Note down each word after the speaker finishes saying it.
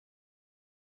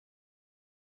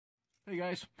Hey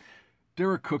guys,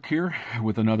 Derek Cook here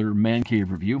with another Man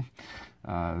Cave review.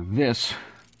 This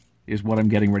is what I'm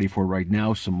getting ready for right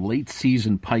now, some late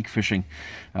season pike fishing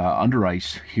under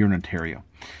ice here in Ontario.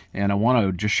 And I want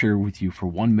to just share with you for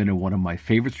 1 minute one of my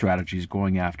favorite strategies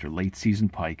going after late season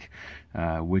pike,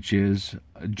 which is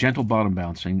gentle bottom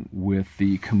bouncing with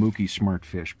the Kamooki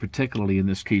SmartFish, particularly in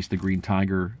this case the green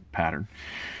tiger pattern.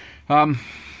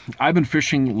 I've been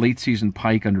fishing late season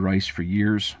pike under ice for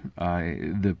years.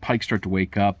 The pike start to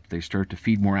wake up, they start to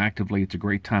feed more actively. It's a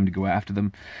great time to go after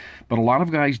them. But a lot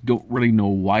of guys don't really know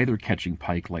why they're catching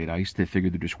pike late ice. They figure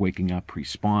they're just waking up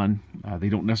pre-spawn. They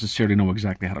don't necessarily know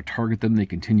exactly how to target them. They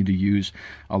continue to use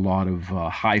a lot of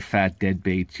high-fat dead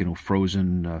baits,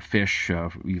 frozen fish,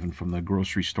 even from the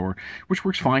grocery store, which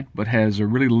works fine, but has a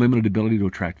really limited ability to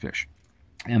attract fish.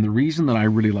 And the reason that I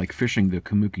really like fishing the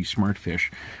Kamooki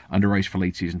SmartFish under ice for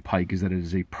late season pike is that it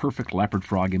is a perfect leopard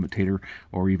frog imitator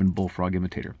or even bullfrog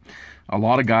imitator. A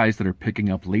lot of guys that are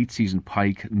picking up late season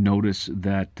pike notice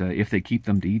that if they keep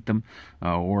them to eat them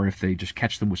or if they just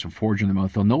catch them with some forage in their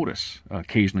mouth, they'll notice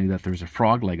occasionally that there's a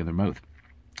frog leg in their mouth.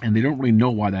 And they don't really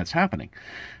know why that's happening.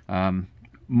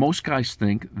 Most guys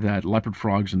think that leopard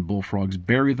frogs and bullfrogs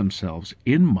bury themselves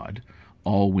in mud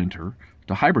all winter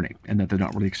to hibernate, and that they're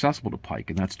not really accessible to pike,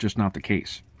 and that's just not the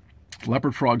case.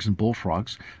 Leopard frogs and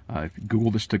bullfrogs, Google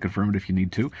this to confirm it if you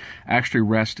need to, actually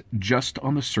rest just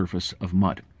on the surface of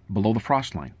mud, below the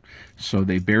frost line. So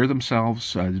they bury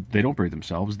themselves, they don't bury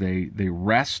themselves, they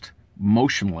rest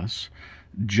motionless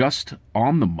just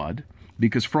on the mud,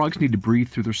 because frogs need to breathe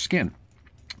through their skin.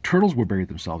 Turtles will bury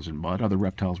themselves in mud, other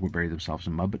reptiles will bury themselves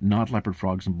in mud, but not leopard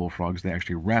frogs and bullfrogs. They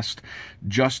actually rest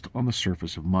just on the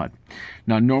surface of mud.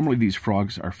 Now, normally these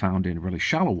frogs are found in really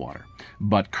shallow water,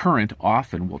 but current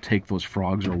often will take those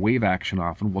frogs, or wave action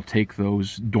often will take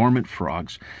those dormant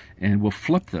frogs and will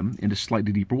flip them into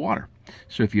slightly deeper water.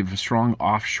 So if you have a strong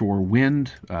offshore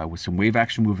wind with some wave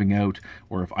action moving out,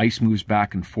 or if ice moves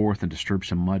back and forth and disturbs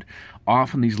some mud,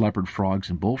 often these leopard frogs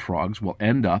and bullfrogs will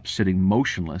end up sitting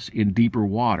motionless in deeper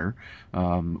water,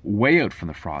 way out from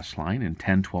the frost line in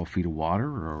 10, 12 feet of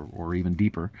water or even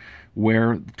deeper,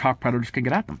 where the top predators can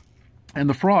get at them. And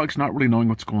the frogs, not really knowing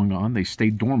what's going on, they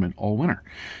stay dormant all winter.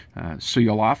 So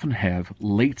you'll often have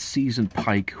late season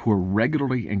pike who are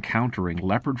regularly encountering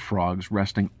leopard frogs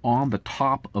resting on the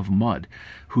top of mud,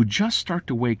 who just start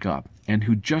to wake up and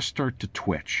who just start to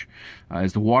twitch.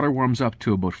 As the water warms up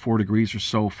to about 4 degrees or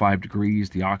so, 5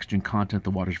 degrees, the oxygen content, the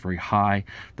water's very high,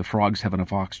 the frogs have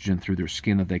enough oxygen through their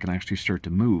skin that they can actually start to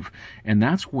move. And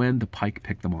that's when the pike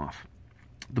pick them off.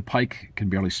 The pike can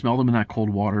barely smell them in that cold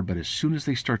water, but as soon as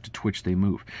they start to twitch, they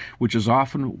move, which is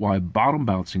often why bottom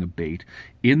bouncing a bait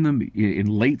in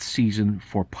late season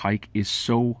for pike is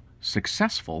so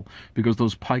successful, because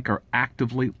those pike are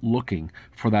actively looking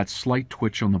for that slight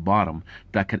twitch on the bottom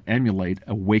that can emulate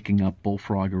a waking up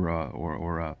bullfrog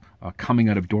or a coming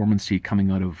out of dormancy,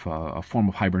 coming out of a form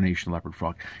of hibernation leopard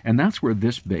frog. And that's where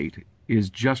this bait is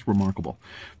just remarkable.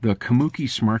 The Kamooki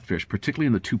SmartFish, particularly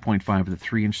in the 2.5 to the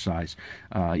 3-inch size,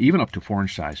 even up to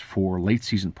 4-inch size for late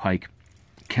season pike,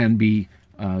 can be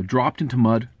dropped into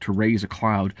mud to raise a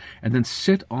cloud and then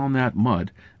sit on that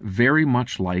mud very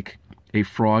much like a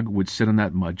frog would sit on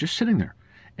that mud, just sitting there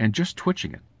and just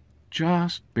twitching it,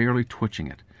 just barely twitching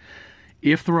it.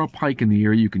 If there are pike in the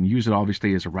area, you can use it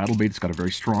obviously as a rattle bait. It's got a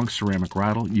very strong ceramic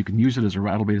rattle. You can use it as a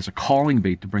rattle bait, as a calling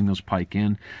bait to bring those pike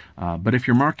in. But if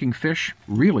you're marking fish,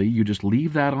 really, you just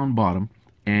leave that on bottom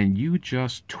and you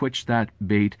just twitch that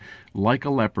bait like a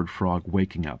leopard frog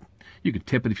waking up. You can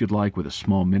tip it if you'd like with a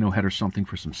small minnow head or something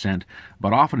for some scent,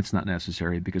 but often it's not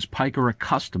necessary because pike are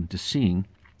accustomed to seeing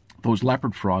those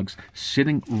leopard frogs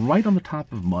sitting right on the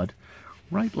top of mud,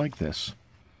 right like this,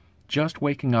 just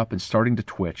waking up and starting to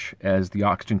twitch as the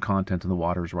oxygen content in the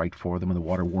water is right for them and the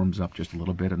water warms up just a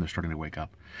little bit and they're starting to wake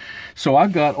up. So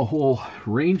I've got a whole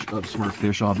range of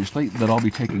SmartFish, obviously, that I'll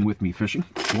be taking with me fishing.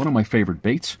 It's one of my favorite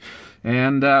baits,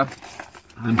 and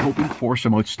I'm hoping for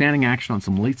some outstanding action on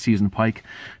some late season pike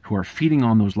who are feeding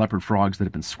on those leopard frogs that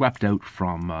have been swept out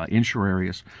from inshore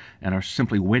areas and are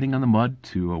simply waiting on the mud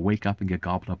to wake up and get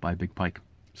gobbled up by a big pike.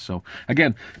 So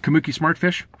again, Kamooki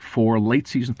SmartFish for late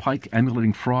season pike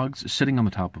emulating frogs sitting on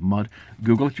the top of mud.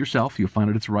 Google it yourself, you'll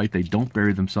find it's right. They don't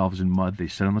bury themselves in mud, they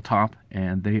sit on the top,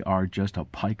 and they are just a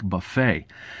pike buffet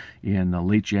in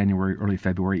late January, early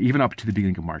February, even up to the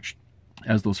beginning of March,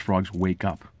 as those frogs wake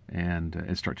up and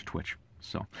start to twitch.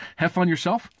 So have fun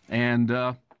yourself, and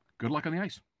good luck on the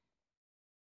ice.